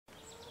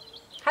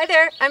Hi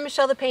there, I'm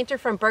Michelle the Painter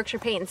from Berkshire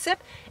Paint and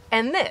Sip,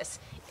 and this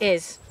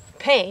is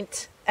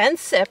Paint and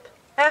Sip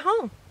at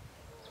Home.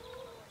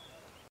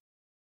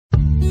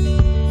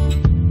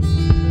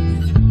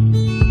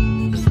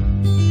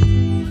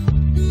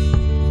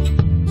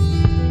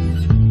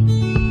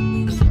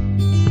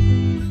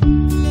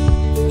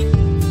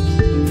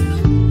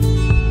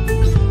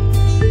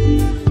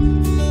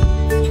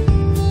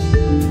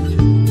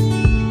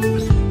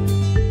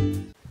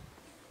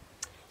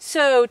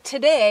 So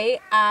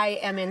today I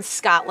am in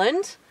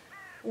Scotland.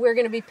 We're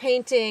going to be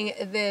painting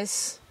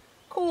this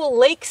cool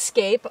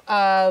lakescape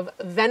of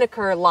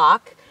Venaker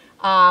Loch.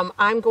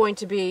 I'm going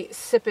to be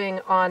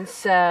sipping on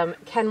some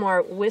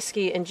Kenmore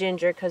whiskey and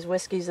ginger because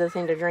whiskey's the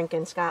thing to drink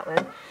in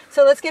Scotland.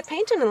 So let's get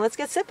painting and let's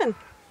get sipping.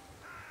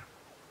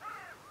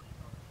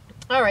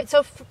 Alright,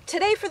 so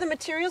today for the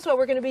materials, what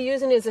we're going to be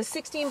using is a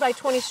 16 by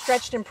 20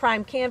 stretched and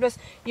primed canvas.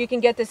 You can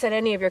get this at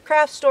any of your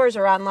craft stores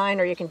or online,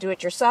 or you can do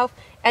it yourself.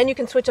 And you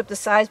can switch up the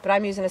size, but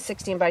I'm using a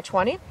 16 by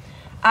 20.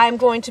 I'm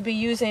going to be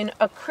using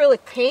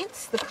acrylic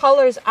paints. The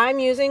colors I'm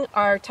using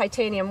are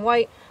titanium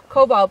white,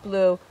 cobalt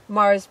blue,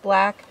 Mars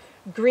black,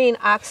 green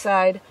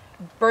oxide,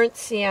 burnt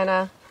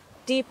sienna,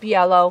 deep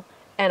yellow,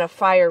 and a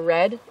fire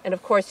red. And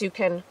of course you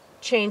can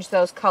change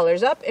those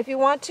colors up if you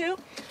want to.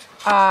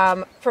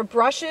 For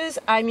brushes,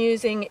 I'm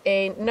using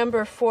a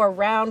number 4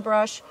 round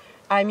brush.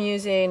 I'm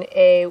using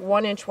a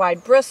 1-inch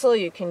wide bristle.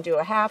 You can do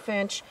a 1/2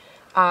 inch.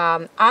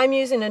 I'm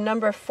using a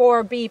number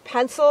 4B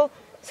pencil,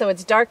 so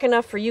it's dark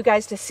enough for you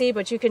guys to see,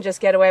 but you can just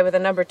get away with a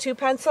number 2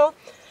 pencil.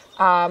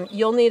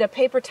 You'll need a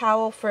paper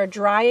towel for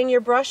drying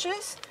your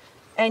brushes,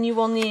 and you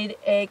will need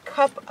a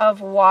cup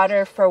of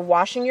water for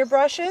washing your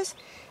brushes.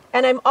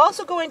 And I'm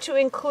also going to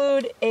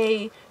include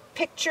a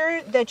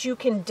picture that you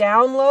can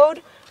download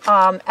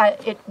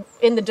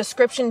in the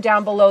description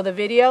down below the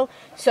video.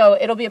 So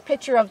it'll be a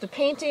picture of the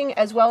painting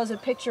as well as a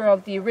picture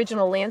of the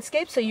original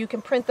landscape, so you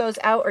can print those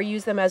out or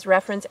use them as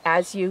reference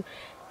as you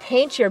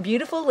paint your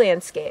beautiful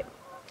landscape.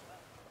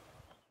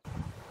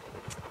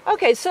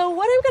 Okay, so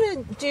what I'm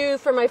going to do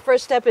for my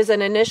first step is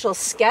an initial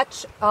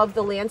sketch of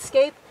the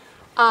landscape.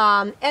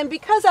 And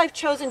because I've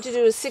chosen to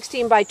do a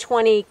 16 by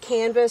 20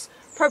 canvas,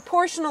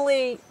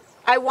 proportionally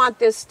I want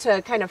this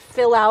to kind of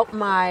fill out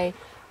my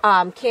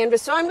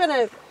canvas. So I'm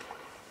going to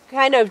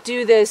kind of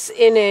do this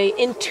in a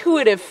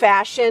intuitive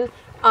fashion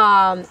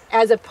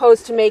as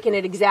opposed to making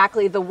it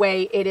exactly the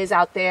way it is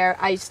out there.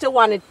 I still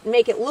want to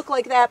make it look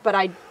like that, but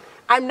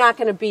I'm not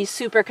going to be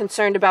super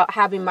concerned about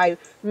having my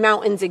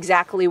mountains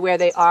exactly where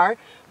they are.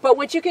 But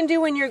what you can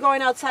do when you're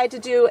going outside to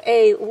do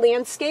a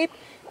landscape,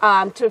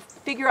 to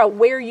figure out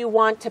where you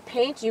want to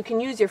paint, you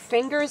can use your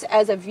fingers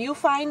as a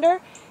viewfinder,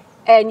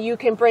 and you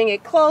can bring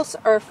it close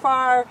or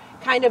far,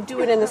 kind of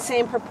do it in the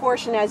same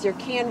proportion as your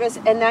canvas,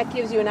 and that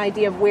gives you an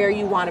idea of where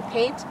you want to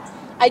paint.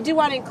 I do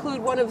want to include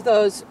one of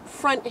those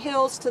front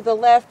hills to the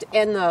left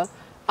and the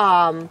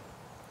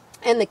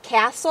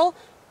castle,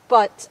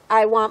 but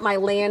I want my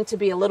land to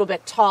be a little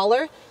bit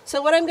taller.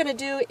 So what I'm going to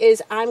do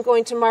is I'm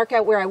going to mark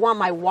out where I want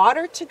my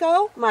water to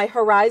go, my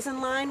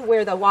horizon line,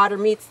 where the water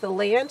meets the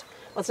land.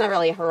 Well, it's not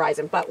really a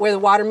horizon, but where the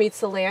water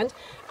meets the land.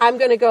 I'm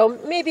going to go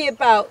maybe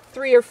about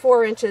 3 or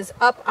 4 inches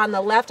up on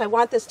the left. I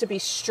want this to be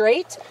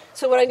straight.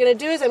 So what I'm going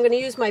to do is I'm going to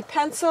use my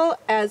pencil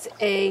as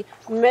a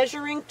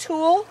measuring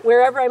tool.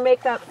 Wherever I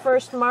make that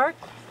first mark,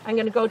 I'm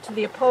going to go to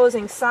the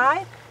opposing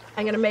side.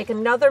 I'm going to make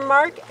another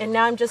mark, and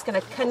now I'm just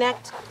going to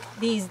connect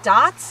these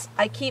dots.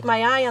 I keep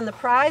my eye on the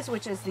prize,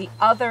 which is the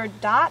other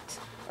dot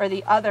or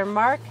the other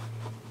mark,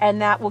 and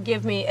that will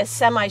give me a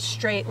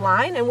semi-straight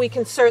line, and we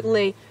can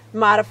certainly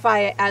modify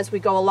it as we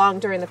go along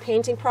during the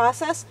painting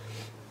process.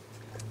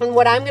 And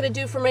what I'm going to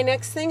do for my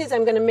next thing is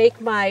I'm going to make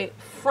my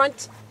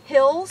front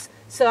hills.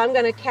 So I'm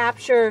going to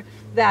capture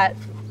that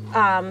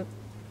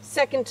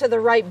second to the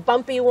right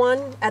bumpy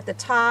one at the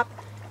top,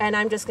 and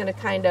I'm just going to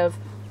kind of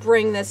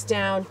bring this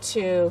down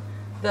to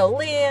the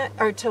land,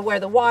 or to where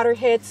the water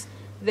hits.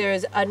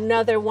 There's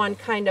another one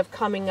kind of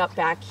coming up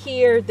back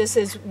here. This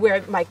is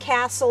where my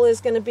castle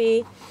is going to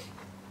be.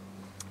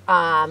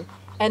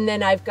 And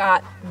then I've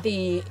got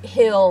the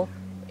hill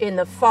in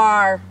the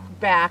far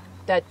back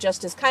that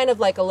just is kind of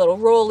like a little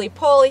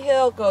roly-poly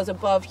hill, goes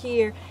above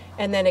here,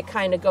 and then it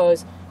kind of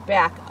goes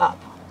back up.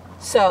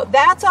 So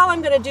that's all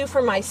I'm going to do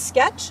for my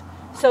sketch.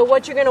 So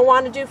what you're going to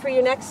want to do for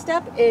your next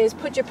step is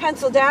put your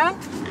pencil down,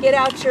 get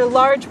out your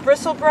large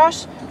bristle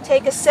brush,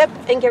 take a sip,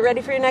 and get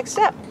ready for your next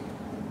step.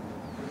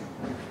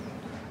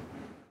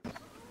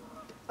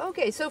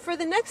 Okay, so for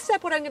the next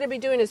step, what I'm going to be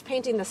doing is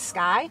painting the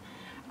sky.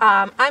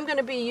 I'm going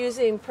to be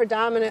using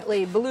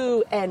predominantly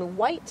blue and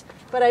white,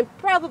 but I'm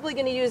probably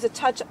going to use a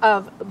touch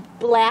of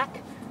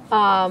black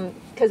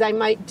because I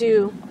might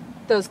do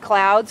those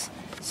clouds.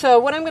 So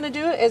what I'm going to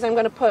do is I'm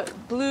going to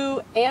put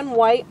blue and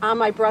white on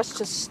my brush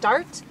to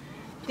start.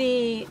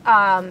 The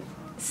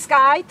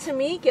sky to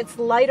me gets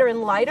lighter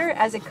and lighter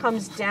as it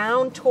comes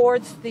down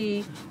towards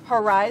the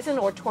horizon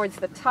or towards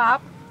the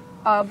top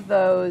of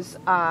those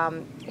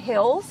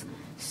hills.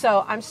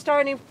 So I'm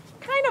starting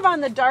kind of on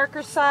the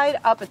darker side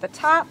up at the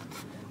top.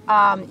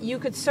 You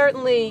could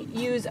certainly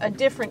use a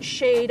different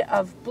shade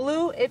of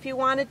blue if you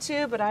wanted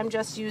to, but I'm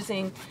just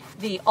using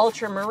the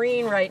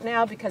ultramarine right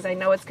now because I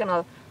know it's going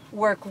to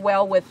work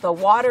well with the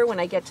water when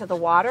I get to the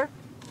water.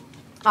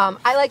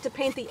 I like to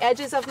paint the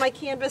edges of my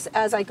canvas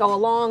as I go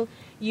along.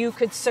 You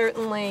could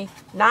certainly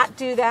not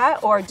do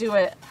that or do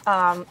it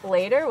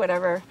later,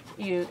 whatever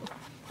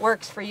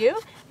works for you.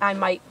 I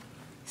might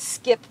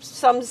skip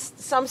some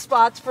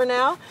spots for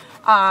now.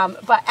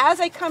 But as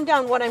I come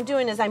down, what I'm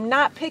doing is I'm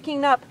not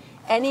picking up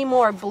any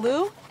more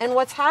blue, and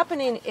what's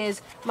happening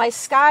is my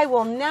sky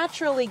will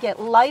naturally get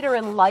lighter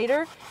and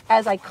lighter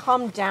as I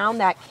come down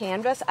that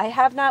canvas. I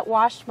have not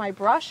washed my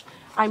brush.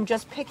 I'm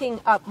just picking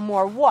up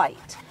more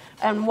white.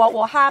 And what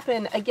will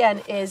happen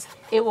again is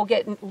it will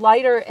get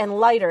lighter and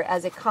lighter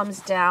as it comes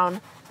down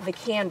the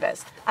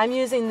canvas. I'm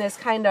using this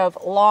kind of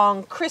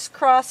long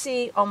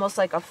crisscrossy, almost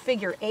like a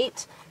figure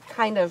 8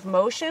 kind of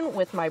motion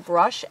with my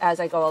brush as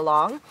I go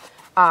along.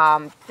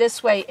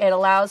 This way it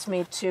allows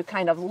me to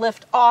kind of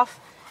lift off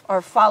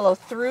or follow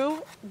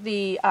through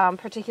the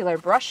particular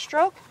brush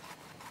stroke,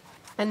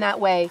 and that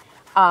way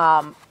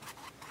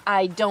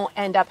I don't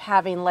end up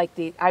having like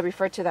I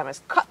refer to them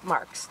as cut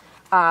marks,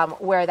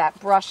 where that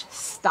brush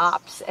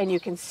stops and you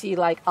can see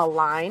like a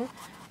line.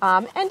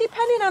 And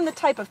depending on the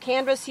type of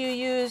canvas you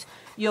use,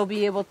 you'll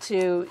be able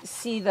to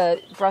see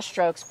the brush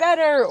strokes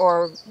better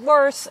or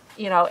worse.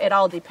 You know, it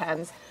all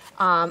depends.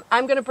 I'm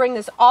going to bring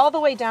this all the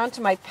way down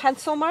to my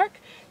pencil mark.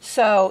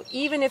 So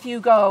even if you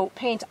go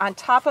paint on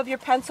top of your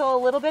pencil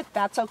a little bit,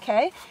 that's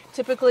okay.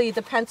 Typically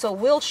the pencil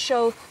will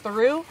show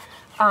through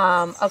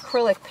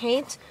acrylic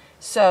paint,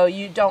 so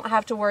you don't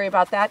have to worry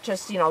about that.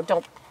 Just, you know,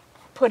 don't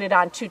put it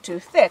on too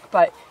thick,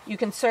 but you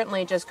can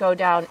certainly just go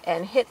down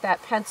and hit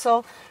that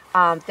pencil.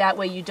 That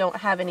way you don't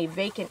have any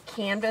vacant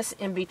canvas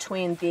in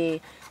between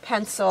the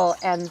pencil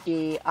and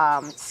the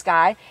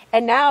sky.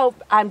 And now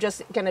I'm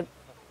just going to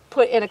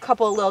put in a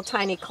couple of little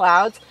tiny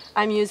clouds.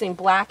 I'm using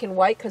black and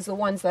white because the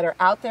ones that are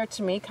out there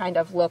to me kind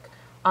of look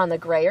on the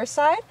grayer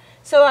side.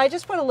 So I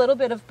just put a little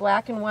bit of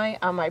black and white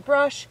on my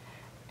brush,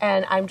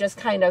 and I'm just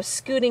kind of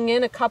scooting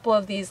in a couple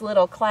of these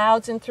little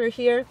clouds in through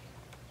here.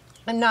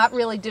 I'm not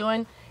really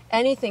doing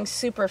anything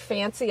super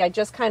fancy. I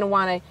just kind of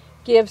want to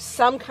give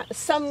some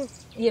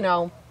you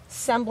know,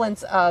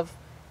 semblance of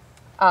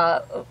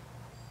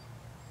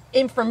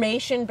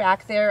information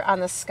back there on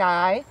the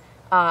sky,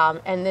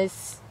 and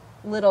this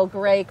little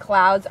gray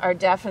clouds are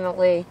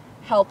definitely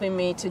helping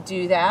me to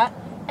do that.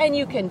 And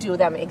you can do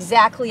them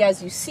exactly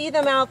as you see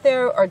them out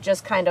there, or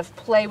just kind of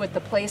play with the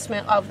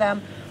placement of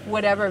them,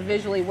 whatever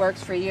visually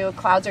works for you.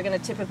 Clouds are going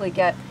to typically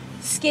get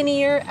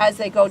skinnier as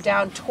they go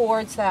down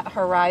towards that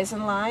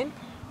horizon line.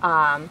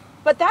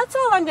 But that's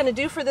all I'm going to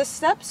do for this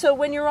step. So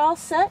when you're all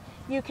set,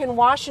 you can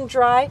wash and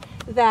dry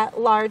that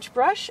large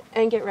brush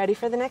and get ready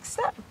for the next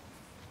step.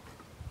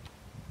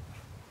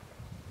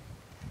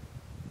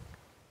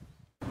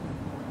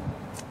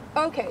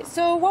 Okay,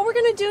 so what we're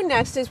going to do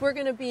next is we're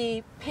going to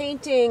be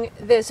painting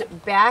this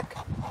back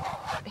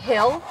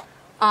hill.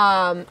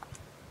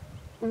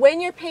 When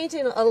you're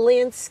painting a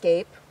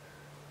landscape,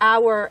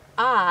 our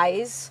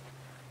eyes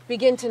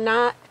begin to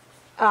not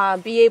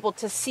be able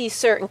to see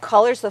certain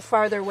colors the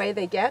farther away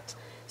they get.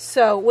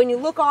 So when you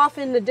look off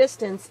in the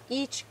distance,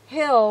 each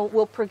hill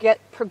will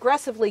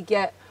progressively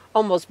get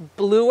almost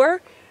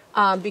bluer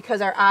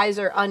because our eyes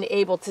are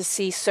unable to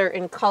see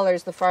certain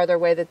colors the farther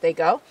away that they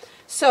go.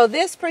 So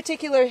this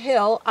particular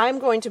hill, I'm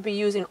going to be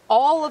using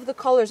all of the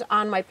colors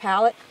on my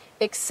palette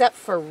except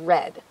for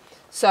red.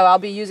 So I'll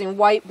be using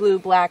white, blue,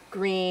 black,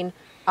 green,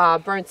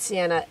 burnt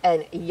sienna,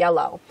 and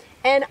yellow.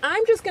 And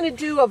I'm just going to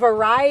do a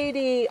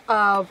variety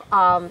of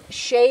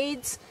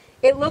shades.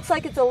 It looks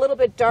like it's a little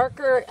bit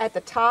darker at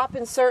the top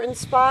in certain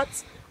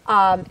spots,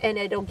 and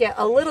it'll get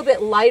a little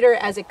bit lighter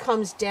as it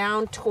comes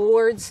down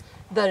towards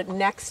the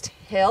next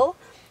hill.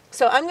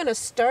 So I'm going to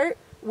start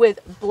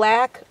with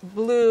black,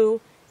 blue,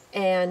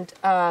 and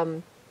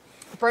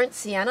burnt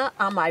sienna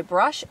on my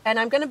brush, and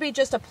I'm going to be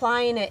just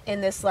applying it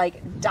in this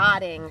like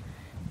dotting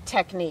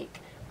technique.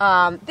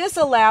 This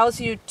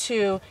allows you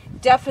to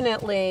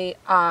definitely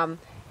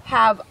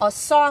have a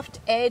soft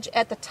edge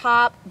at the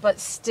top, but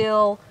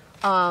still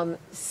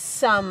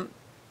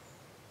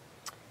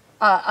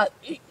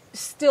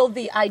still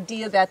the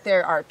idea that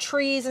there are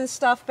trees and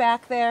stuff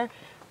back there.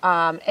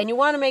 And you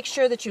want to make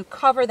sure that you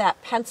cover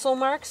that pencil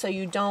mark so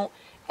you don't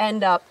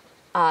end up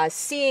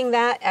seeing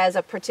that as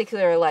a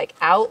particular like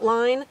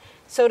outline,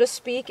 so to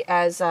speak,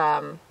 as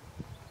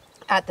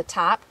at the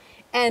top.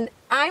 And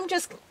I'm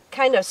just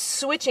kind of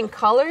switching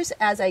colors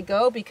as I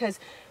go because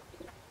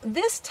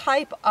this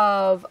type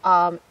of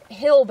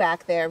hill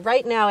back there,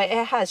 right now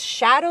it has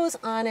shadows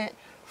on it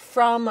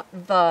from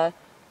the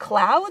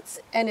clouds,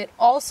 and it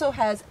also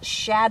has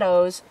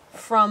shadows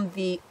from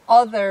the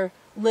other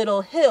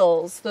little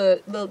hills,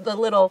 the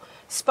little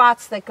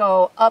spots that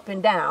go up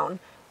and down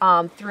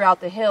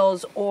throughout the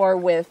hills, or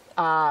with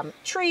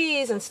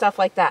trees and stuff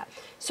like that.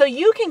 So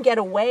you can get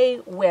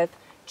away with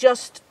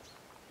just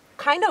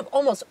kind of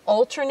almost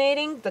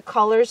alternating the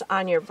colors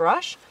on your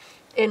brush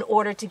in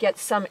order to get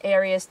some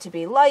areas to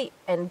be light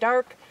and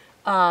dark,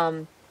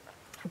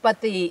 But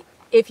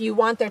if you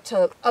want there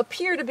to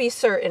appear to be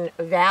certain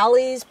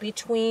valleys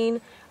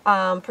between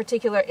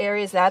particular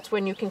areas, that's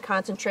when you can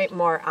concentrate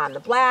more on the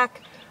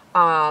black.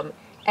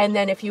 And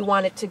then if you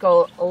want it to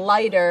go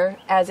lighter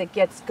as it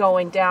gets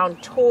going down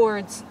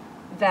towards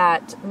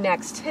that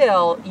next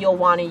hill, you'll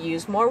want to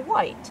use more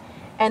white.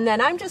 And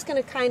then I'm just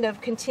going to kind of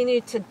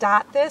continue to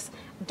dot this.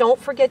 Don't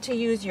forget to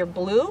use your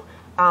blue.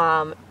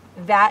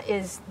 That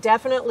is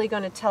definitely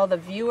going to tell the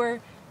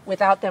viewer,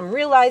 without them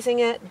realizing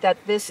it, that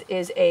this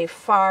is a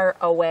far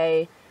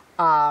away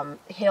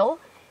hill.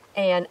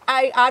 And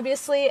I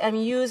obviously am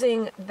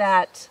using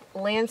that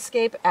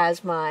landscape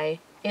as my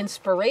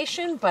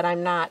inspiration, but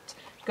I'm not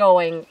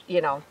going,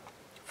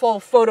 full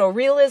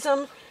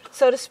photorealism,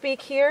 so to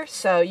speak, here.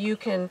 So you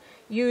can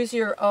use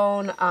your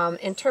own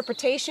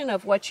interpretation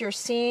of what you're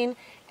seeing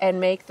and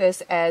make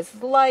this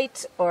as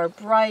light or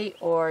bright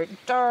or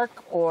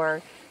dark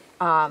or,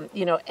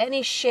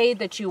 any shade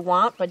that you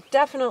want. But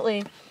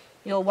definitely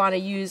you'll want to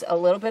use a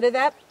little bit of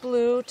that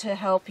blue to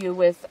help you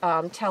with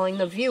telling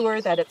the viewer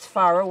that it's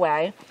far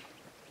away.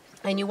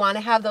 And you want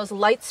to have those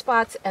light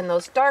spots and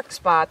those dark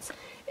spots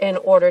in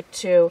order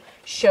to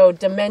show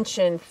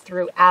dimension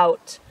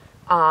throughout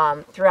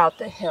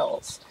the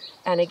hills.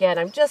 And again,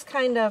 I'm just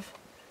kind of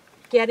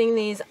getting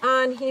these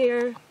on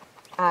here,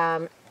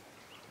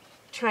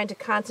 trying to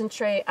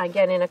concentrate on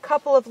getting a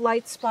couple of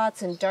light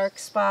spots and dark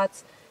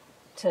spots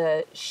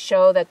to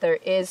show that there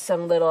is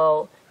some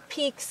little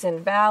peaks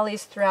and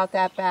valleys throughout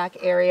that back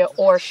area,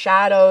 or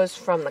shadows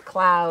from the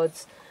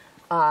clouds.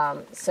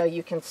 So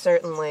you can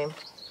certainly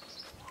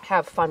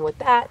have fun with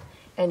that.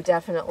 And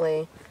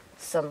definitely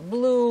some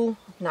blue,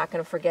 not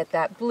going to forget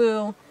that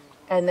blue.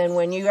 And then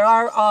when you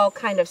are all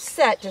kind of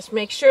set, just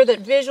make sure that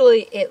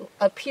visually it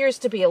appears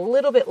to be a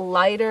little bit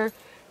lighter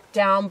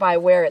down by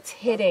where it's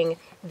hitting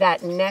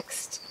that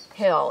next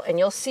hill. And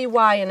you'll see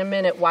why in a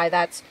minute, why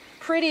that's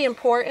pretty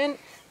important.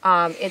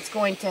 It's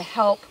going to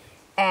help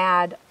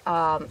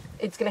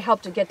it's going to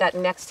help to get that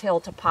next hill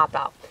to pop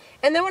out.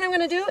 And then what I'm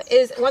going to do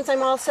is, once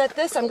I'm all set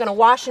this, I'm going to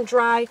wash and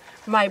dry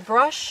my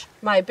brush,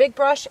 my big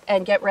brush,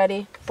 and get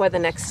ready for the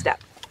next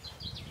step.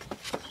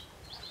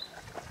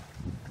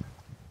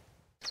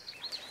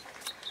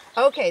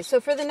 Okay, so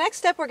for the next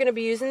step, we're going to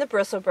be using the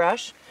bristle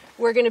brush.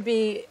 We're going to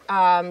be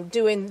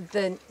doing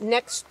the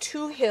next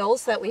two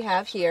hills that we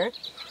have here.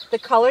 The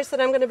colors that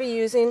I'm going to be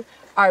using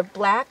are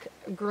black,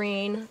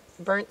 green,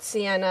 burnt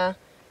sienna,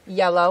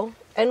 yellow,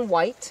 and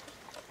white.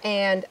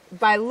 And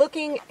by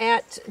looking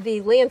at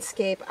the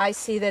landscape, I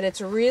see that it's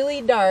really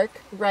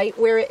dark right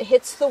where it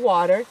hits the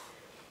water.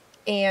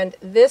 And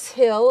this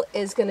hill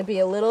is going to be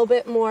a little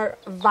bit more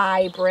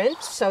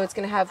vibrant, so it's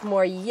going to have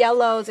more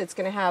yellows, it's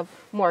going to have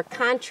more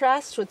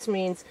contrast, which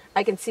means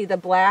I can see the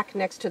black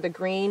next to the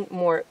green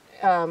more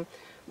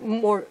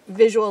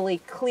visually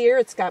clear.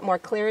 It's got more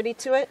clarity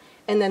to it.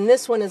 And then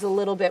this one is a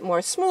little bit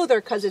more smoother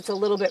because it's a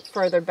little bit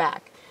further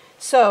back.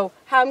 So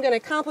how I'm going to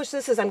accomplish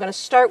this is I'm going to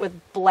start with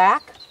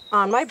black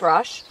on my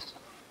brush,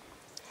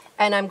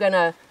 and I'm going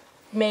to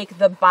make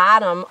the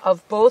bottom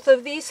of both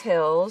of these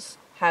hills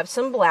have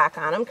some black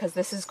on them, because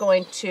this is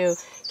going to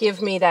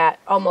give me that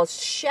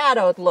almost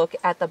shadowed look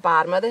at the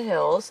bottom of the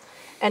hills.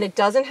 And it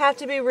doesn't have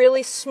to be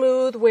really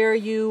smooth where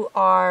you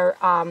are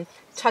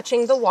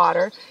touching the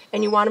water,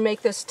 and you want to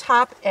make this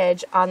top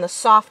edge on the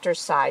softer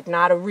side,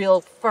 not a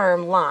real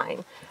firm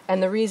line.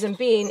 And the reason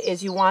being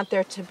is you want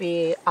there to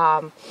be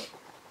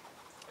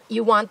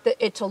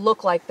it to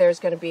look like there's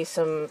going to be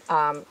some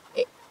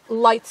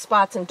light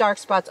spots and dark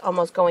spots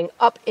almost going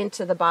up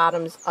into the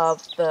bottoms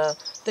of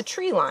the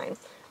tree line.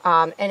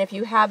 And if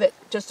you have it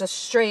just a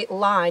straight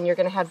line, you're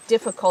going to have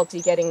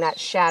difficulty getting that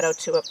shadow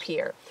to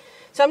appear.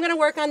 So I'm going to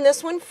work on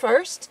this one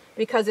first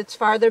because it's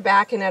farther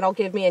back, and that'll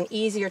give me an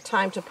easier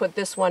time to put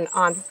this one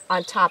on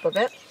top of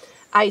it.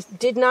 I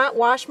did not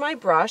wash my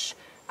brush.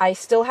 I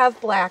still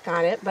have black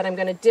on it, but I'm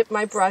going to dip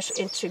my brush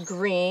into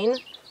green,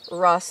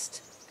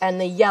 rust,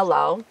 and the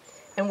yellow.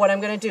 And what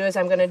I'm going to do is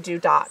I'm going to do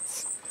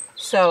dots.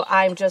 So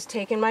I'm just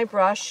taking my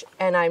brush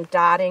and I'm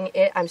dotting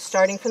it. I'm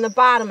starting from the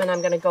bottom and I'm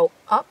going to go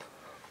up.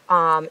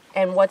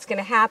 And what's going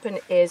to happen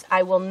is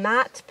I will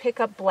not pick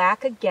up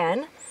black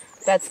again.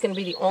 That's going to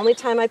be the only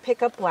time I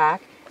pick up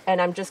black. And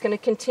I'm just going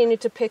to continue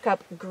to pick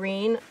up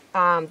green,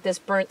 this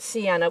burnt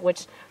sienna,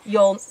 which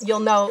you'll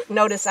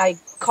notice I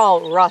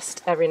call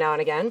rust every now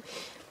and again.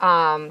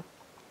 I'm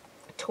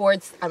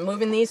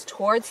moving these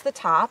towards the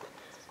top.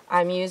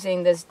 I'm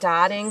using this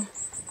dotting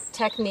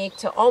technique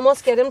to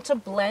almost get them to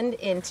blend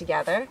in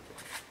together.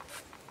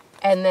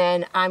 And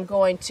then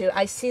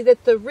I see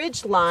that the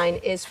ridge line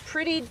is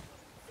pretty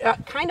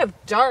kind of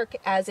dark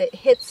as it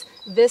hits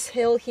this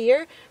hill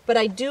here, but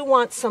I do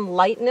want some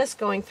lightness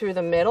going through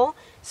the middle.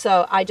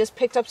 So I just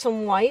picked up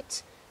some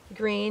white,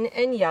 green,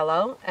 and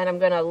yellow, and I'm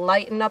going to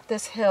lighten up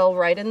this hill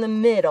right in the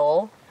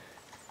middle.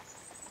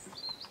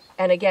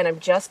 And again, I'm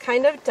just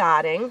kind of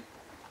dotting.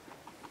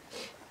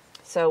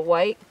 So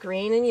white,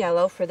 green, and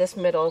yellow for this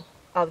middle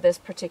of this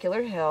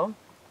particular hill.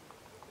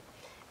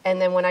 And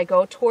then when I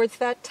go towards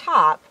that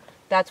top,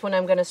 that's when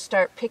I'm going to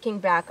start picking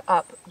back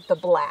up the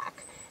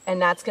black.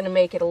 and that's going to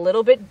make it a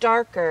little bit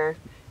darker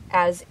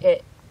as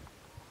it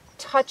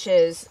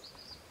touches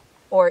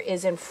or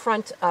is in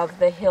front of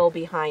the hill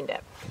behind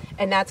it.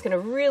 And that's going to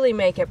really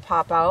make it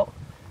pop out.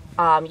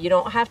 You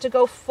don't have to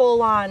go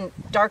full on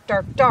dark,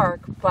 dark,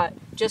 dark, but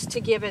just to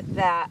give it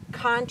that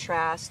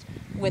contrast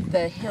with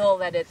the hill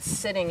that it's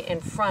sitting in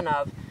front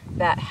of,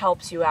 that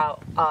helps you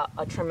out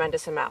a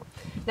tremendous amount.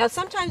 Now,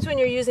 sometimes when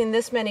you're using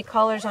this many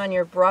colors on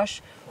your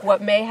brush,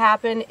 what may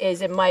happen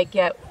is it might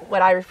get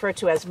what I refer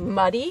to as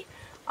muddy.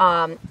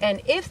 And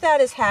if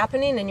that is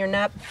happening and you're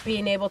not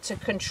being able to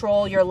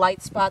control your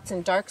light spots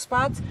and dark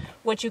spots,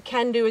 what you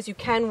can do is you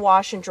can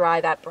wash and dry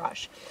that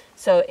brush.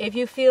 So if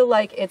you feel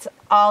like it's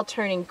all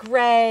turning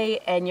gray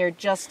and you're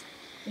just,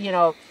 you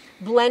know,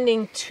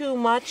 blending too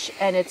much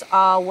and it's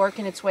all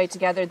working its way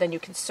together, then you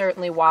can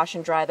certainly wash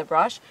and dry the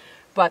brush.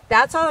 But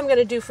that's all I'm going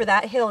to do for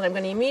that hill, and I'm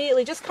going to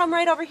immediately just come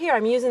right over here.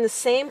 I'm using the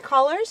same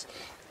colors.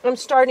 I'm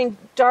starting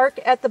dark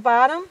at the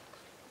bottom.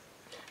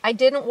 I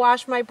didn't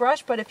wash my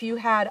brush, but if you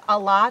had a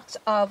lot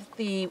of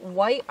the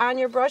white on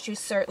your brush, you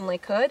certainly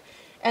could.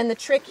 And the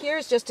trick here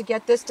is just to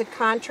get this to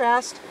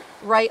contrast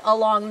right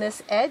along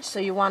this edge. So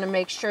you want to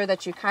make sure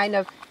that you kind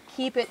of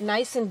keep it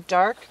nice and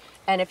dark.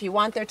 And if you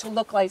want there to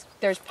look like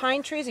there's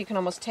pine trees, you can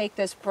almost take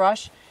this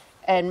brush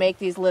and make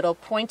these little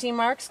pointy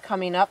marks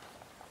coming up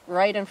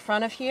right in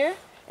front of here.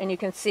 And you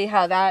can see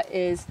how that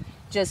is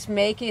just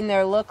making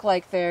there look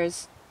like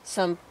there's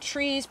some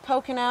trees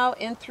poking out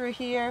in through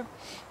here.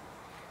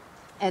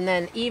 And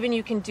then even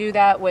you can do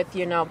that with,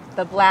 you know,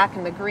 the black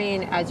and the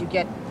green as you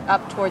get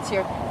up towards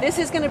here. This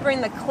is going to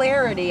bring the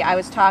clarity I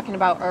was talking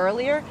about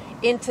earlier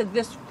into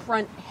this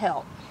front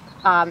hill.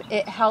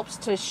 It helps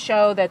to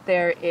show that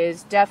there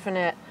is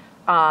definite,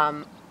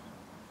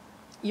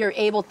 you're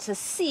able to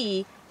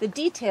see the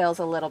details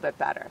a little bit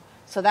better.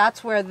 So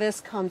that's where this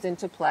comes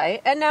into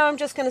play. And now I'm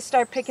just going to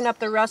start picking up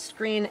the rust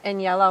green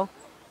and yellow.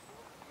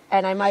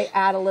 And I might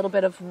add a little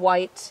bit of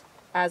white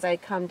as I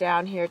come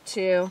down here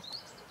too.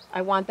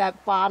 I want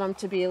that bottom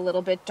to be a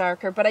little bit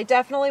darker, but I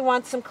definitely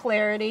want some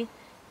clarity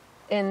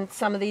in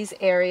some of these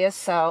areas.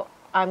 So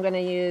I'm going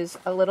to use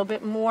a little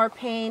bit more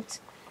paint.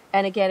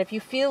 And again, if you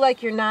feel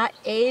like you're not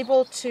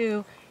able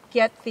to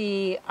get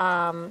the,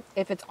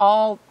 if it's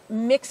all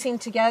mixing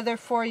together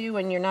for you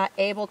and you're not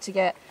able to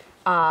get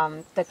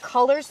the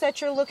colors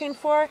that you're looking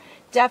for,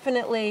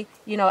 definitely,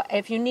 you know,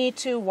 if you need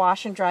to,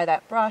 wash and dry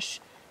that brush.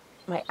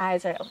 My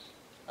eyes are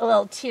a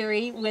little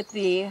teary with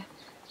the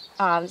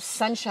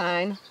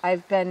sunshine.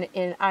 I've been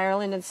in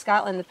Ireland and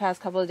Scotland the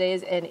past couple of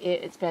days, and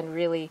it's been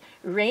really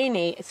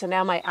rainy, so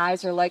now my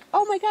eyes are like,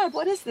 oh my god,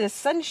 what is this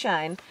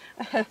sunshine?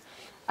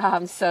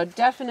 So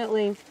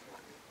definitely,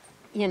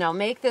 you know,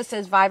 make this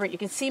as vibrant. You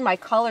can see my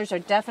colors are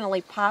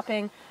definitely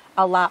popping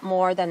a lot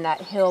more than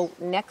that hill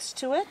next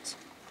to it.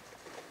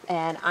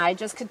 And I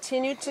just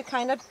continue to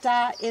kind of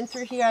dot in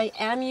through here. I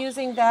am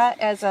using that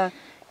as a,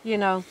 you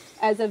know,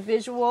 as a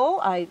visual.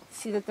 I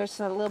see that there's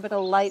a little bit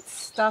of light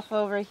stuff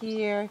over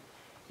here,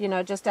 you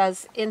know, just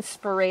as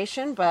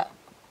inspiration. But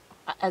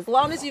as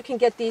long as you can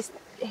get these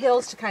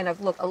hills to kind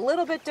of look a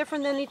little bit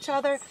different than each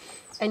other,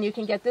 and you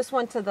can get this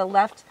one to the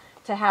left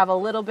to have a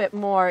little bit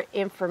more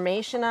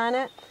information on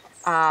it,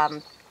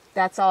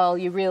 that's all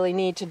you really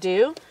need to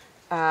do.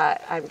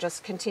 I'm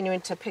just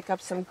continuing to pick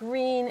up some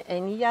green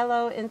and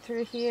yellow in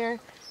through here.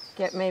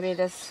 Get maybe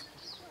this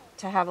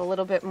to have a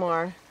little bit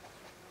more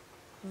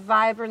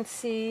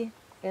vibrancy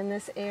in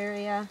this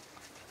area.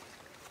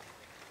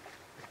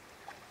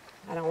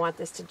 I don't want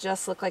this to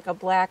just look like a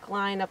black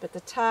line up at the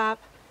top.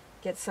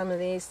 Get some of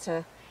these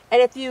to,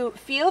 and if you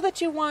feel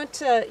that you want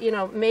to, you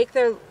know, make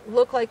there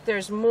look like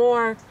there's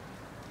more,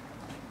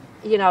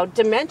 you know,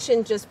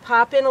 dimension, just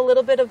pop in a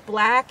little bit of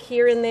black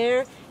here and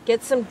there.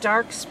 Get some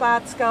dark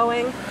spots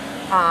going.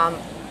 I'm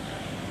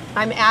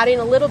adding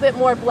a little bit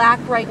more black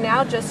right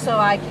now just so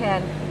I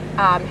can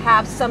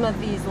have some of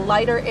these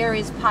lighter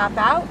areas pop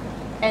out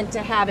and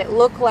to have it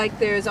look like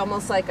there's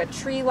almost like a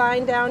tree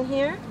line down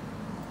here.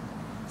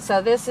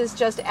 So this is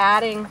just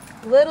adding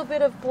a little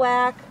bit of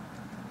black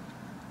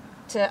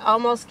to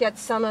almost get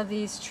some of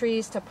these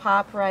trees to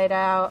pop right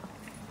out.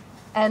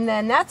 And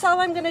then that's all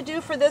I'm going to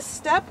do for this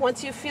step.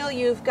 Once you feel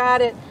you've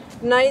got it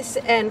nice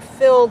and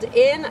filled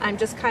in, I'm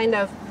just kind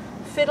of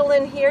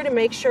fiddling here to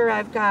make sure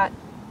I've got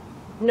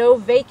no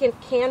vacant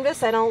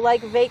canvas. I don't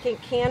like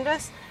vacant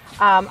canvas.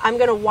 I'm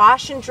going to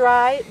wash and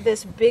dry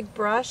this big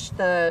brush,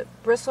 the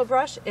bristle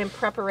brush, in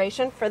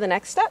preparation for the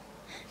next step.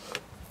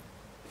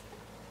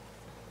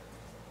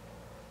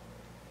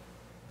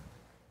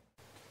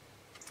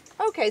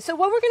 Okay, so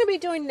what we're going to be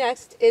doing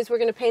next is we're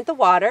going to paint the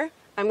water.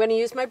 I'm going to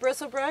use my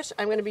bristle brush.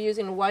 I'm going to be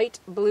using white,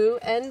 blue,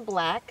 and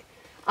black.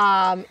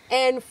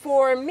 And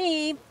for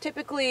me,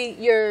 typically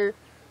your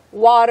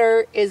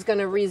water is going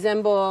to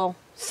resemble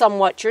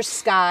somewhat your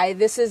sky.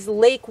 This is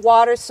lake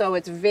water, so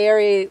it's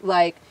very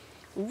like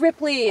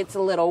ripply, it's a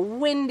little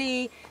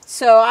windy.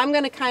 So I'm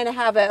going to kind of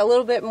have it a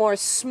little bit more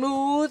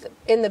smooth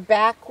in the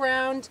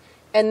background,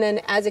 and then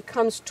as it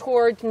comes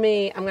towards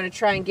me, I'm going to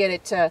try and get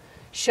it to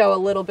show a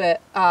little bit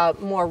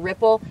more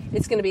ripple.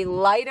 It's going to be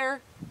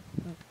lighter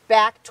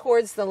back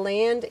towards the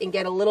land and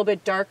get a little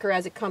bit darker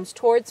as it comes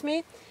towards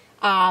me.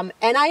 And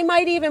I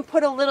might even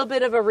put a little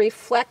bit of a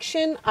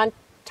reflection on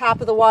top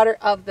of the water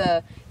of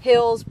the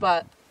hills,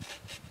 but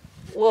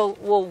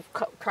we'll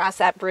cross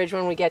that bridge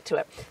when we get to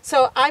it.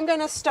 So I'm going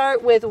to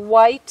start with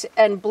white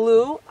and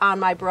blue on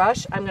my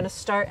brush. I'm going to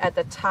start at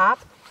the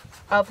top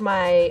of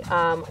my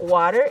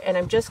water, and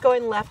I'm just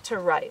going left to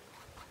right.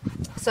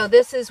 So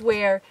this is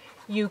where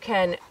you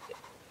can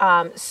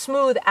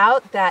smooth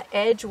out that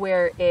edge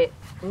where it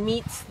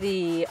meets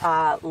the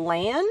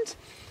land.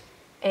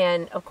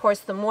 And of course,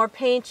 the more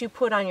paint you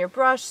put on your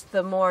brush,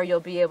 the more you'll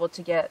be able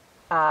to get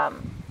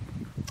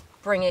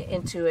bring it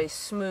into a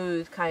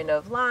smooth kind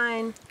of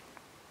line,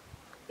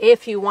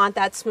 if you want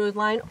that smooth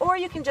line, or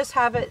you can just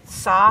have it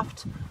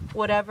soft,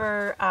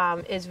 whatever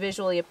is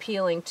visually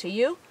appealing to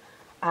you.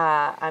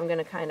 I'm going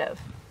to kind of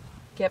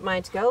get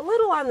mine to go a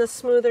little on the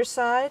smoother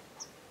side,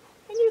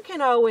 and you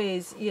can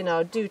always, you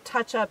know, do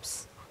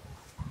touch-ups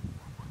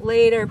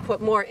later,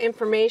 put more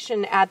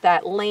information at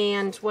that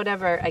land,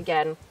 whatever,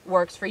 again,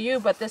 works for you,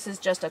 but this is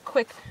just a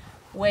quick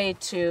way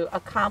to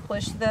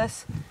accomplish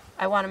this.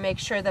 I want to make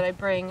sure that I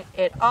bring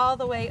it all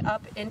the way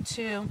up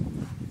into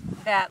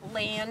that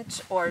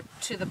land, or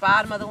to the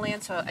bottom of the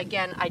land, so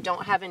again, I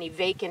don't have any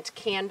vacant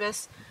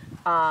canvas,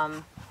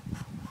 and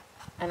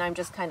I'm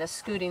just kind of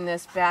scooting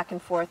this back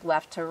and forth,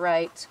 left to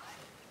right,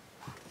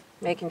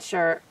 making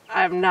sure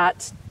I'm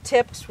not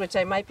tipped, which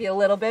I might be a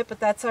little bit, but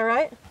that's all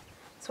right.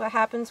 That's what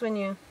happens when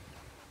you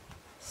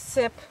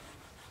sip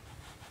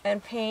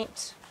and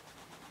paint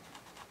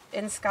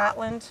in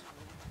Scotland.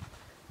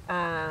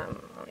 Let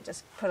me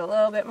just put a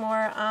little bit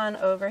more on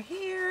over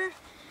here.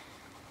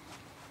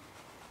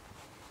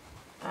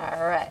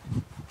 All right.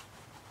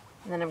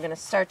 And then I'm going to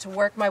start to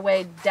work my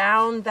way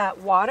down that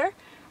water.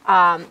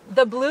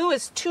 The blue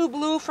is too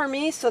blue for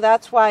me, so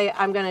that's why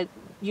I'm going to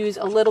use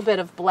a little bit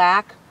of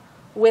black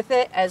with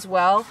it as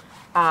well.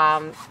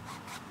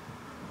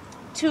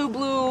 Too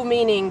blue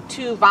meaning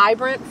too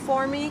vibrant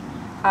for me.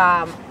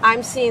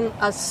 I'm seeing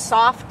a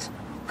soft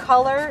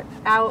color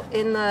out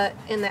in the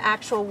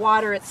actual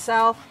water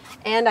itself,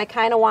 and I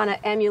kind of want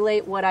to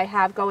emulate what I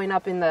have going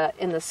up in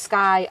the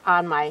sky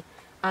on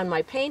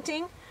my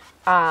painting.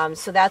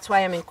 So that's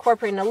why I'm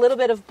incorporating a little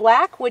bit of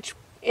black, which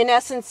in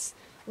essence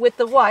with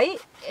the white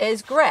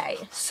is gray.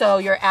 So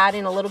you're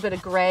adding a little bit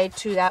of gray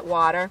to that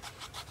water.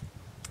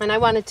 And I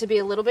want it to be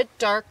a little bit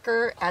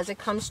darker as it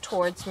comes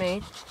towards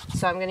me.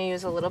 So I'm going to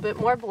use a little bit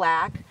more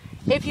black.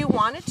 If you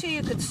wanted to,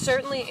 you could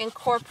certainly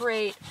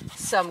incorporate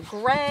some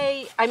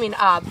gray,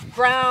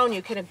 brown.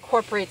 You can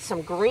incorporate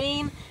some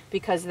green,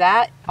 because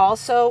that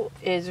also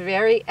is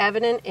very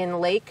evident in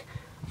lake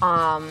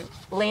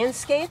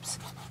landscapes.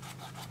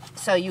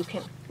 So you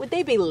can, would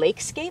they be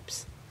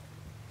lakescapes?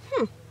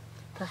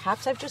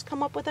 Perhaps I've just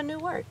come up with a new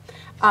word.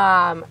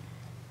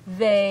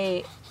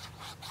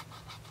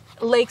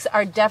 Lakes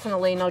are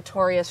definitely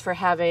notorious for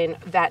having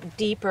that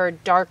deeper,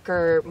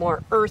 darker,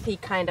 more earthy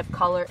kind of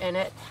color in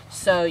it.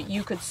 So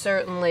you could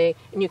certainly,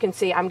 and you can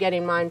see I'm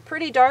getting mine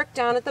pretty dark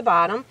down at the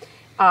bottom.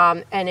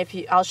 And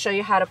I'll show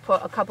you how to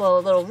put a couple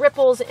of little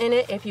ripples in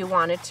it if you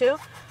wanted to.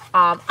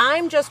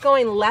 I'm just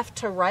going left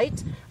to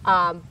right,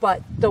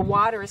 but the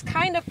water is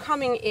kind of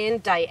coming in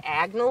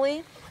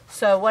diagonally.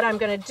 So what I'm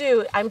going to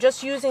do, I'm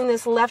just using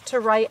this left to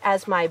right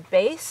as my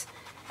base.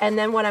 And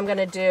then what I'm going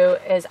to do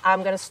is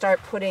I'm going to start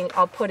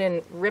I'll put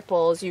in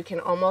ripples. You can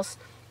almost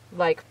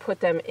like put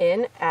them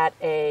in at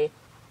a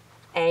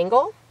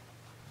angle.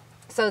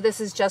 So this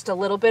is just a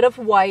little bit of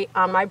white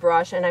on my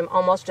brush, and I'm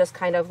almost just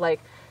kind of like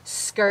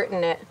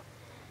skirting it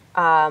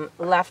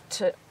left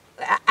to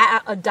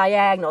a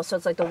diagonal. So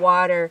it's like the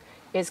water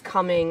is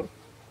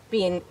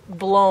being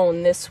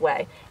blown this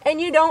way.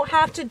 And you don't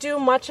have to do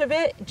much of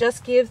it.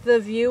 Just give the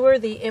viewer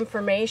the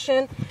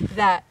information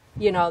that,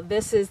 you know,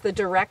 this is the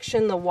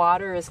direction the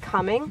water is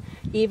coming.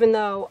 Even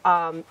though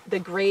the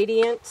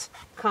gradient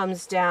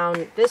comes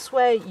down this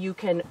way, you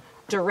can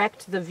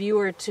direct the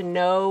viewer to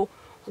know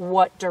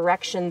what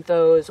direction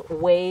those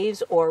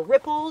waves or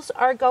ripples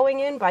are going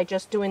in by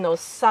just doing those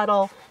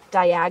subtle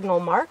diagonal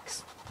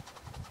marks.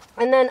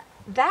 And then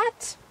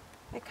that,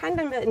 I kind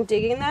of been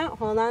digging that.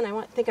 Hold on,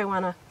 I think I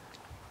want to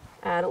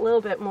add a little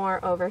bit more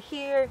over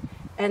here.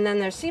 And then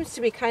there seems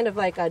to be kind of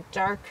like a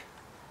dark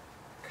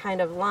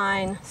kind of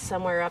line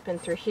somewhere up and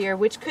through here,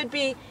 which could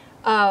be,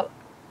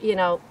 you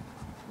know,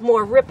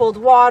 more rippled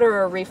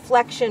water or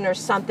reflection or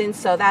something.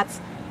 So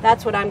that's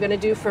what I'm going to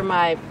do for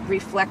my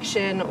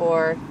reflection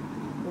or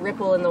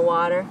ripple in the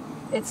water.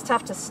 It's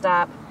tough to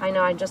stop. I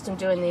know I just am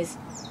doing these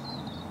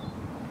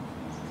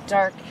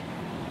dark.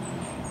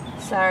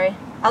 Sorry.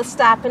 I'll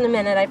stop in a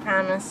minute, I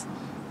promise.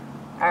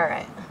 All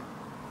right.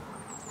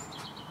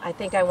 I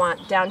think I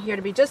want down here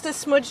to be just a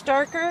smudge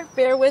darker.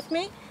 Bear with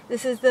me.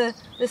 This is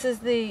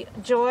the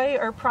joy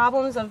or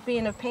problems of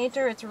being a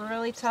painter. It's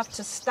really tough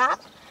to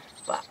stop,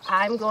 but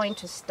I'm going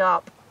to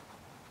stop,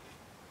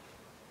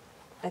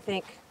 I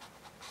think,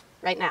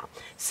 right now.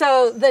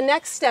 So the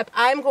next step,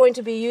 I'm going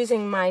to be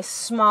using my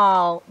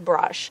small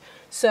brush.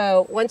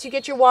 So once you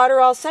get your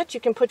water all set, you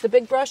can put the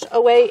big brush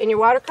away in your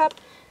water cup.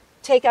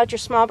 take out your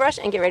small brush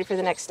and get ready for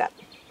the next step.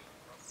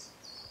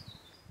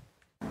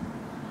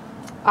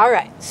 All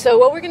right, so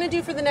what we're going to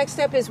do for the next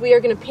step is we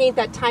are going to paint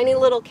that tiny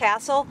little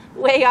castle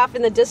way off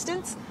in the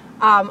distance.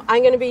 I'm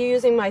going to be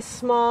using my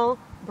small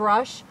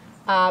brush.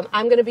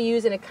 I'm going to be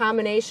using a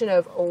combination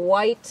of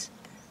white,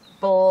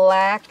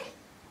 black,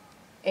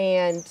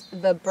 and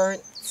the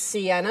burnt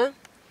sienna.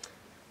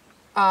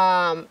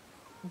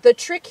 The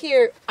trick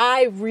here,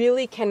 I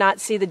really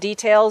cannot see the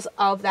details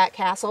of that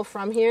castle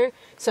from here,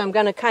 so I'm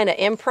going to kind of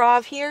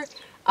improv here.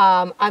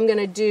 I'm going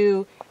to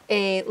do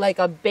like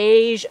a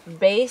beige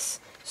base.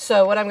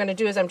 So what I'm going to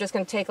do is I'm just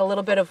going to take a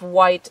little bit of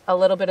white, a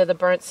little bit of the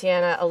burnt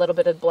sienna, a little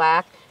bit of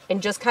black,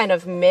 and just kind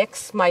of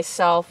mix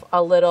myself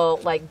a little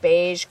like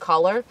beige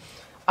color,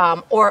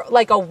 or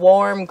like a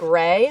warm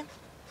gray.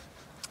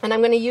 And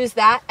I'm going to use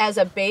that as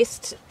a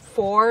base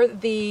for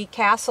the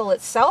castle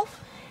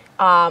itself.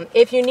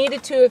 If you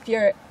needed to,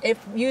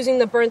 if using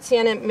the burnt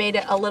sienna made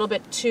it a little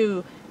bit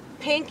too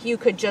pink, you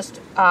could just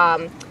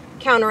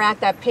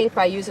counteract that pink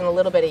by using a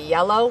little bit of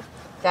yellow.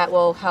 That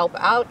will help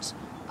out.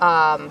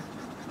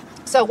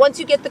 So once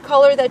you get the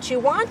color that you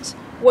want,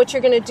 what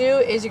you're going to do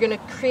is you're going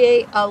to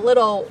create a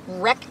little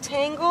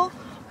rectangle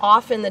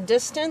off in the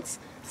distance.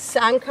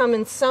 So I'm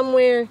coming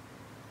somewhere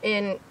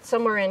in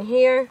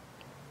here,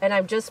 and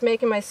I'm just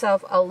making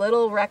myself a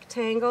little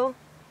rectangle.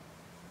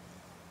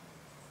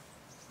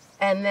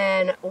 And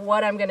then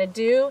what I'm going to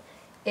do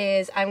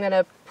is I'm going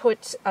to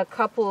put a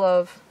couple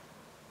of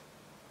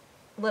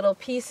little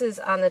pieces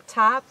on the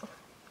top.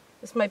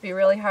 This might be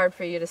really hard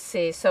for you to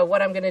see. So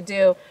what I'm going to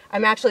do,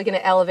 I'm actually going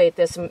to elevate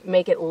this and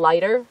make it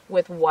lighter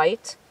with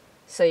white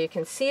so you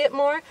can see it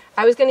more.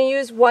 I was going to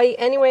use white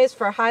anyways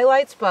for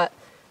highlights, but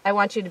I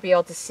want you to be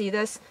able to see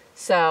this.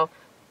 So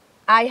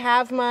I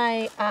have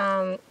my,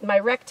 my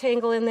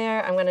rectangle in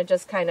there. I'm going to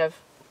just kind of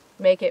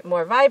make it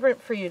more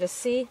vibrant for you to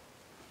see.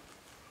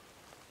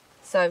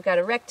 So I've got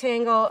a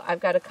rectangle. I've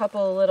got a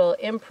couple of little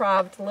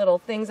improv little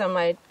things on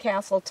my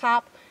castle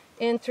top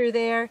in through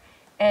there.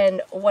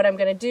 And what I'm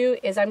going to do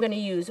is I'm going to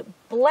use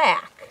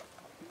black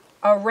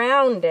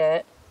around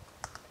it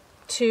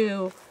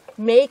to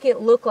make it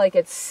look like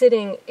it's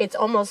sitting, it's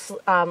almost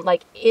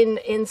like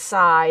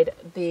inside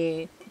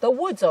the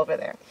woods over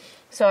there.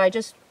 So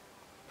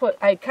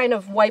I kind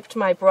of wiped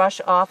my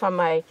brush off on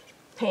my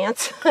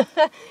pants.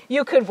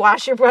 You could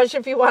wash your brush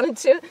if you wanted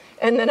to.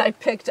 And then I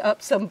picked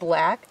up some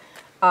black.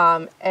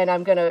 And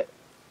I'm going to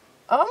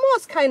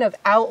almost kind of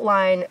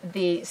outline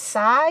the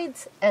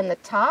sides and the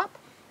top.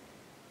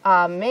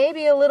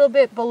 Maybe a little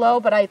bit below,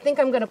 but I think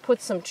I'm going to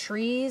put some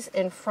trees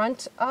in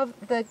front of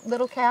the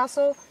little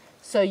castle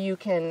so you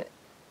can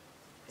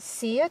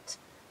see it,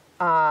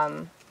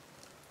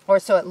 or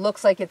so it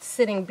looks like it's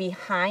sitting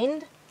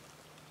behind.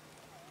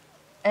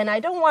 And I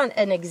don't want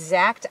an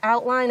exact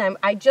outline.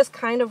 I just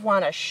kind of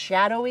want a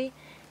shadowy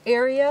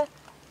area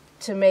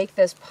to make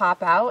this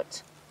pop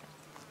out.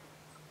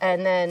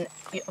 And then,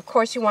 of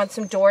course, you want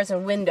some doors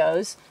and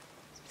windows.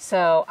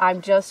 So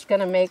I'm just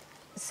going to make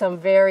some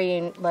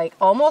varying, like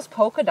almost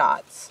polka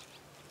dots.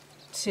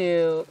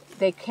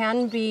 They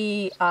can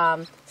be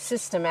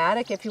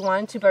systematic if you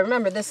wanted to, but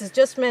remember, this is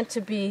just meant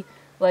to be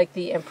like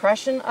the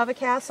impression of a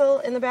castle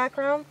in the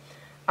background.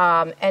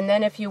 And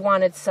then if you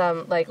wanted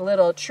some like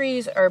little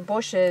trees or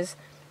bushes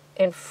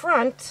in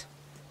front,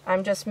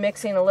 I'm just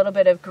mixing a little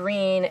bit of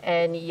green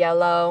and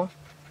yellow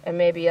and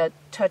maybe a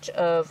touch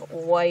of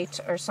white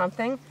or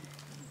something,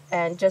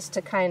 and just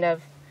to kind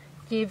of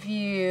give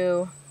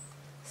you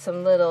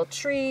some little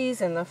trees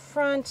in the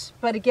front.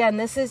 But again,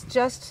 this is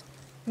just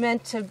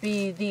meant to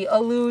be the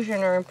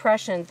illusion or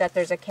impression that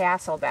there's a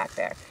castle back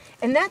there.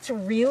 And that's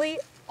really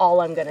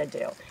all I'm going to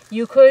do.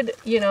 You could,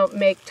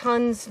 make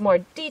tons more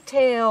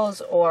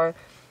details or,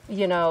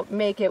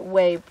 make it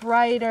way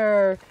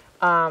brighter.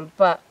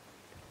 But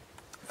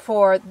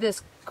for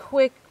this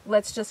quick,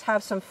 let's just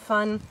have some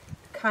fun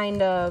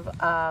kind of,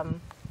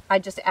 I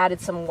just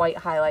added some white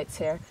highlights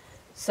here.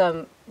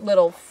 Some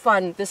little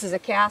fun, this is a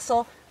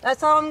castle.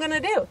 That's all I'm going to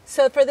do.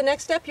 So for the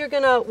next step, you're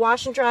going to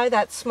wash and dry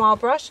that small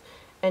brush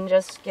and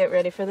just get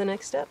ready for the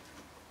next step.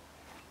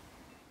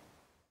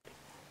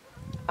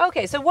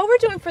 Okay, so what we're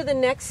doing for the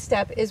next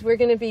step is we're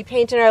going to be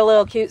painting our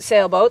little cute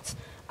sailboats.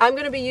 I'm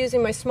going to be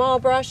using my small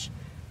brush.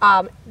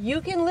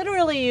 You can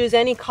literally use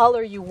any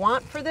color you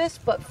want for this,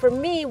 but for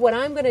me, what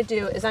I'm going to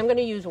do is I'm going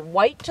to use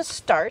white to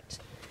start,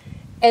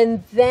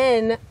 and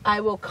then I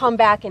will come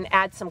back and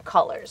add some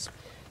colors.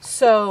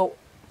 So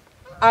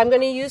I'm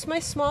going to use my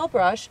small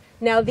brush.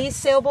 Now these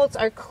sailboats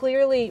are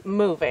clearly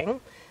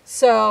moving,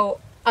 so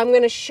I'm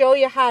going to show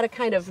you how to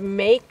kind of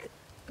make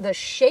the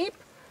shape,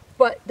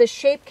 but the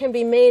shape can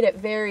be made at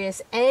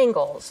various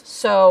angles.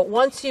 So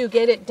once you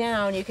get it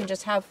down, you can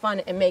just have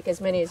fun and make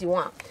as many as you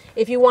want.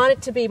 If you want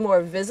it to be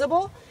more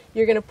visible,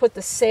 you're going to put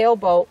the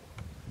sailboat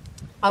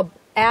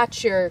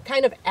at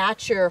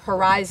your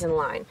horizon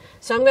line.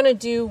 So I'm going to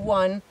do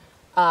one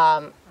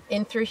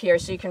in through here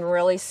so you can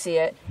really see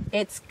it.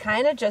 It's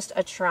kind of just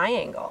a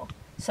triangle.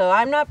 So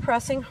I'm not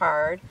pressing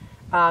hard.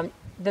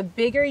 The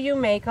bigger you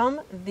make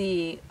them,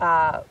 the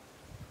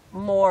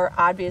more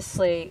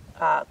obviously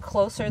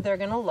closer they're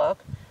going to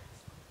look.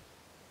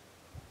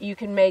 You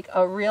can make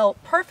a real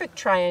perfect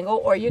triangle,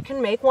 or you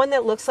can make one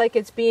that looks like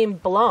it's being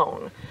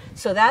blown.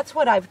 So that's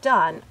what I've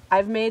done.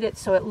 I've made it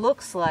so it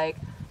looks like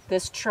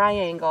this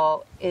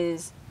triangle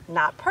is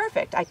not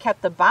perfect. I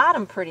kept the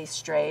bottom pretty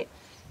straight,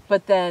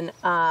 but then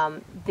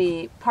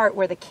the part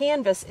where the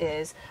canvas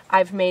is,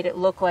 I've made it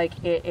look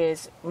like it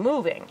is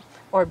moving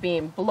or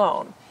being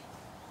blown.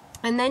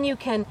 And then you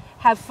can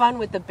have fun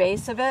with the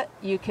base of it.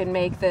 You can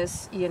make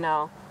this, you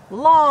know,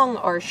 long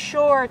or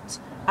short.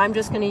 I'm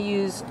just going to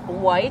use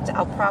white.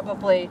 I'll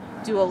probably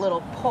do a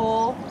little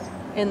pole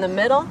in the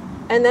middle,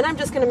 and then I'm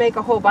just going to make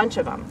a whole bunch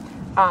of them.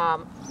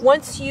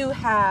 Once you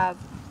have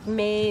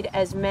made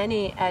as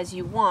many as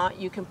you want,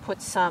 you can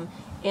put some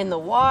in the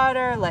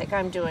water like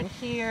I'm doing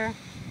here.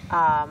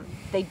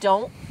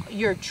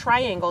 Your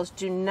triangles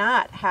do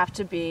not have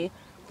to be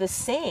the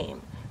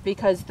same,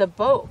 because the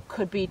boat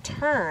could be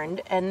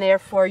turned and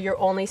therefore you're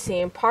only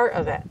seeing part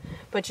of it.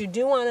 But you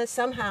do want to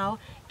somehow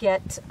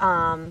get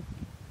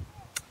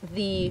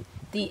the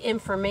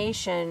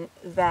information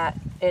that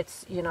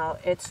it's, you know,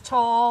 it's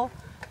tall,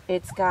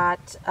 it's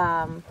got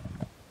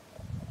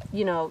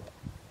you know,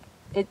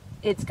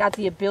 it's got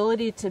the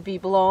ability to be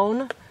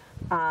blown,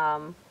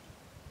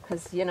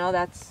 because you know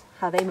that's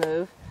how they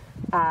move.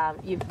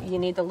 You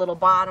need the little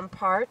bottom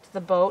part, the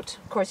boat.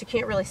 Of course, you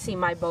can't really see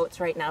my boats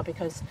right now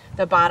because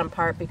the bottom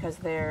part, because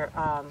they're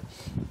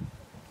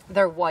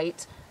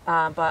white.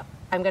 But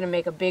I'm going to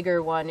make a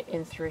bigger one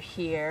in through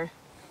here,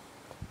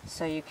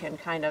 so you can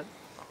kind of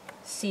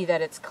see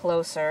that it's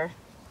closer.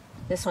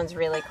 This one's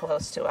really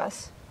close to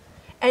us.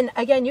 And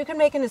again, you can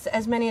make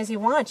as many as you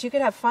want. You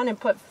could have fun and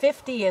put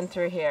 50 in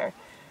through here.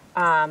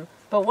 But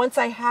once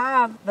I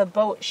have the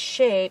boat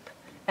shape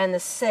and the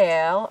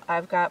sail,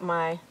 I've got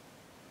my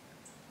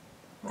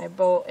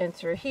boat in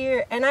through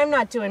here, and I'm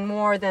not doing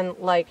more than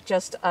like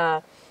just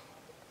a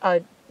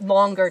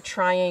longer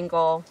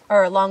triangle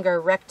or a longer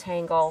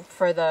rectangle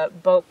for the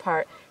boat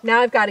part.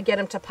 Now I've got to get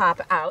them to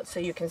pop out so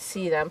you can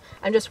see them.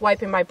 I'm just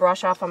wiping my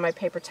brush off on my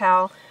paper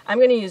towel. I'm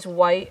going to use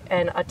white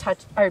and a touch,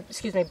 or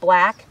excuse me,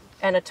 black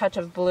and a touch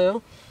of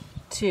blue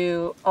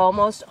to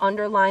almost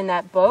underline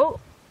that boat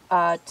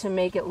to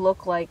make it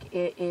look like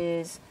it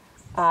is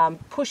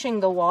pushing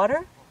the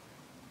water,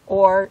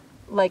 or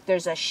like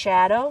there's a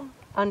shadow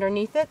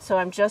underneath it. So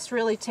I'm just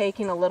really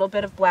taking a little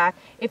bit of black.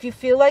 If you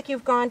feel like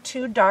you've gone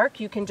too dark,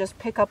 you can just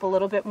pick up a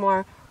little bit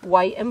more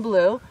white and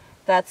blue.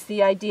 That's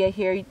the idea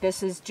here.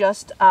 This is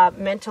just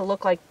meant to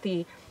look like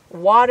the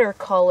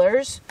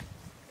watercolors,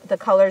 the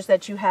colors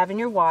that you have in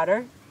your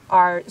water,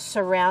 are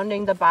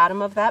surrounding the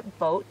bottom of that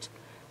boat,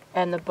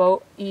 and the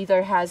boat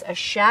either has a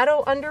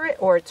shadow under it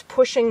or it's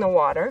pushing the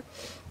water.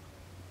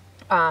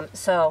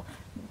 So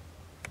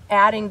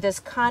adding this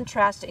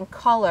contrast in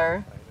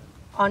color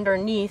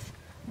underneath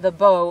the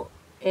boat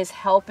is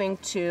helping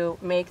to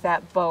make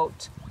that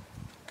boat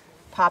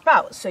pop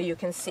out so you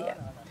can see it.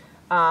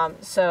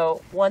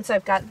 So once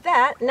I've got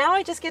that, now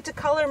I just get to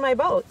color my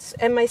boats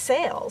and my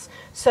sails.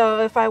 So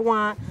if I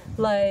want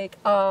like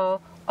a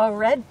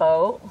red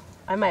boat,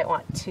 I might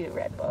want 2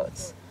 red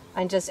boats.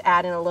 I'm just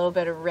adding a little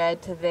bit of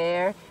red to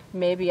there.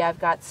 Maybe I've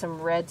got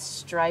some red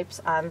stripes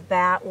on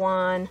that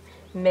one.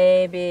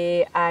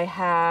 Maybe I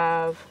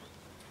have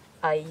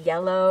a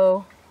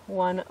yellow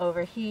one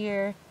over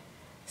here.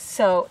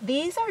 So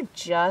these are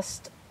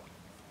just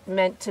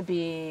meant to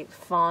be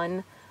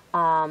fun.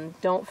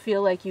 Don't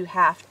feel like you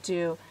have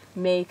to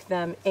make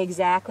them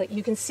exactly.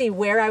 You can see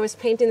where I was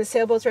painting the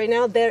sailboats right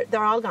now.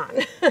 They're all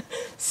gone.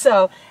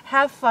 So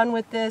have fun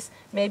with this.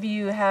 Maybe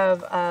you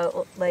have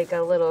like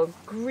a little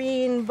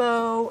green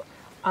bow.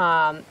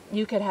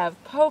 You could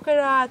have polka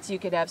dots. You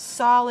could have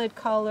solid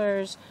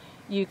colors.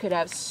 You could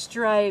have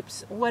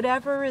stripes.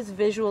 Whatever is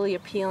visually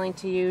appealing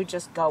to you,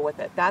 just go with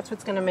it. That's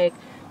what's going to make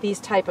these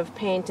type of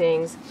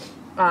paintings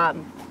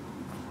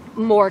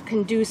more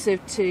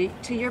conducive to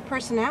your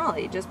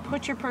personality. Just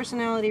put your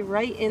personality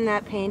right in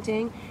that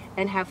painting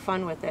and have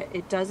fun with it.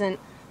 It doesn't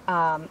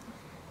have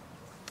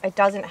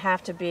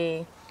to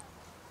be,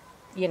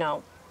 you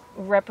know,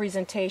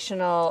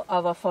 representational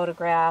of a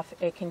photograph.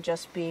 It can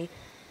just be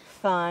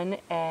fun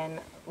and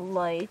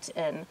light.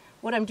 And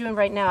what I'm doing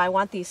right now, I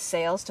want these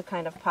sails to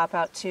kind of pop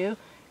out too,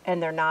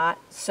 and they're not.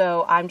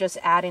 So I'm just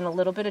adding a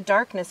little bit of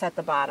darkness at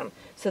the bottom.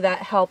 So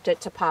that helped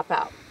it to pop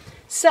out.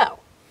 So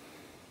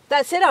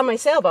that's it on my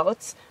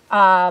sailboats.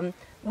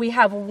 We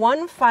have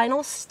one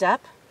final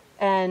step,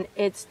 and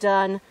it's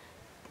done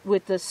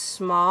with the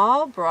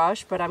small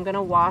brush, but I'm going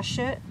to wash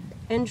it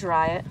and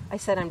dry it. I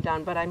said I'm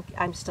done, but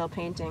I'm still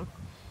painting.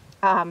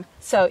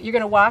 So you're going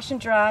to wash and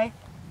dry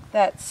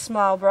that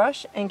small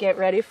brush and get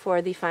ready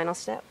for the final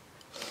step.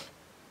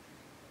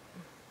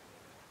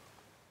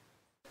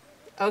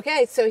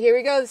 Okay, so here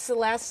we go. This is the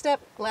last step.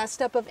 Last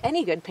step of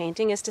any good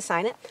painting is to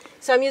sign it.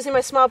 So I'm using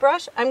my small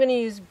brush. I'm going to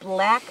use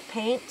black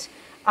paint.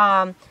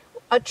 A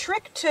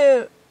trick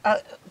to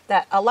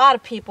that a lot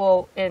of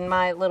people in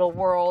my little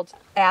world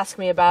ask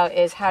me about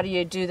is how do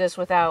you do this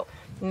without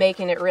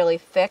making it really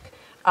thick.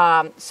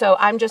 So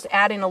I'm just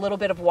adding a little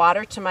bit of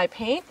water to my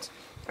paint.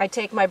 I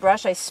take my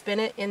brush, I spin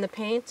it in the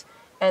paint,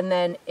 and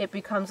then it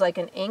becomes like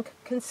an ink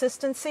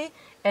consistency,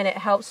 and it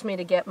helps me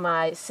to get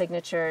my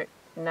signature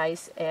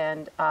nice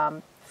and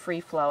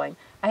free-flowing.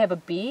 I have a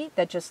bee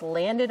that just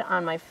landed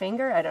on my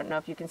finger. I don't know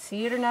if you can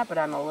see it or not, but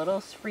I'm a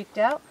little freaked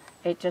out.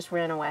 It just flew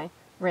away.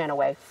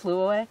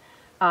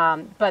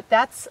 But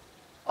that's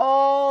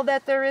all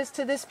that there is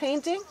to this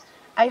painting.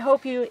 I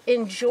hope you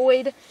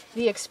enjoyed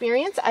the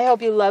experience. I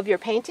hope you love your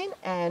painting,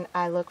 and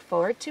I look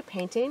forward to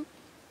painting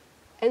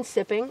and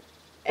sipping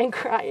and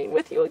crying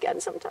with you again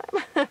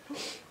sometime.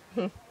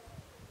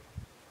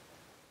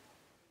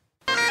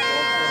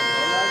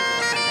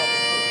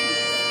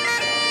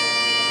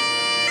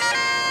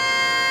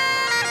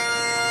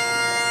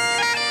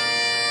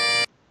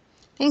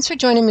 Thanks for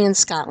joining me in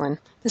Scotland.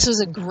 This was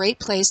a great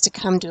place to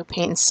come to a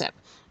paint and sip.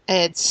 I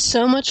had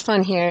so much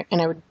fun here, and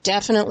I would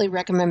definitely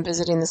recommend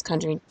visiting this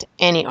country to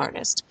any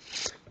artist.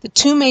 The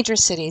two major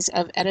cities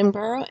of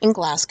Edinburgh and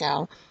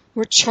Glasgow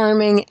were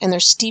charming, and they're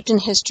steeped in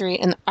history,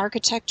 and the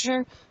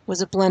architecture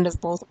was a blend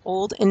of both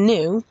old and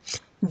new.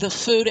 The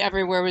food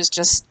everywhere was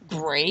just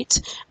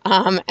great,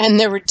 and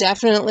there were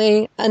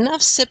definitely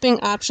enough sipping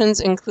options,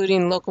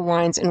 including local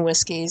wines and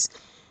whiskeys.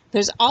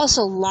 There's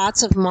also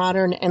lots of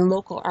modern and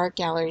local art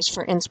galleries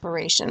for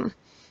inspiration.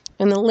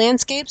 And the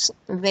landscapes,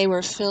 they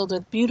were filled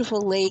with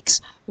beautiful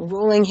lakes,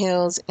 rolling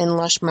hills, and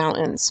lush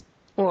mountains.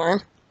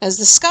 Or, as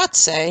the Scots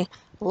say,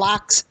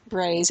 lochs,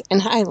 braes,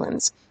 and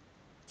highlands.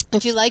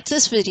 If you liked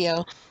this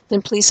video,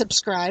 then please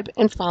subscribe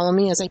and follow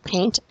me as I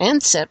paint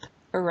and sip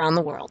around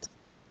the world.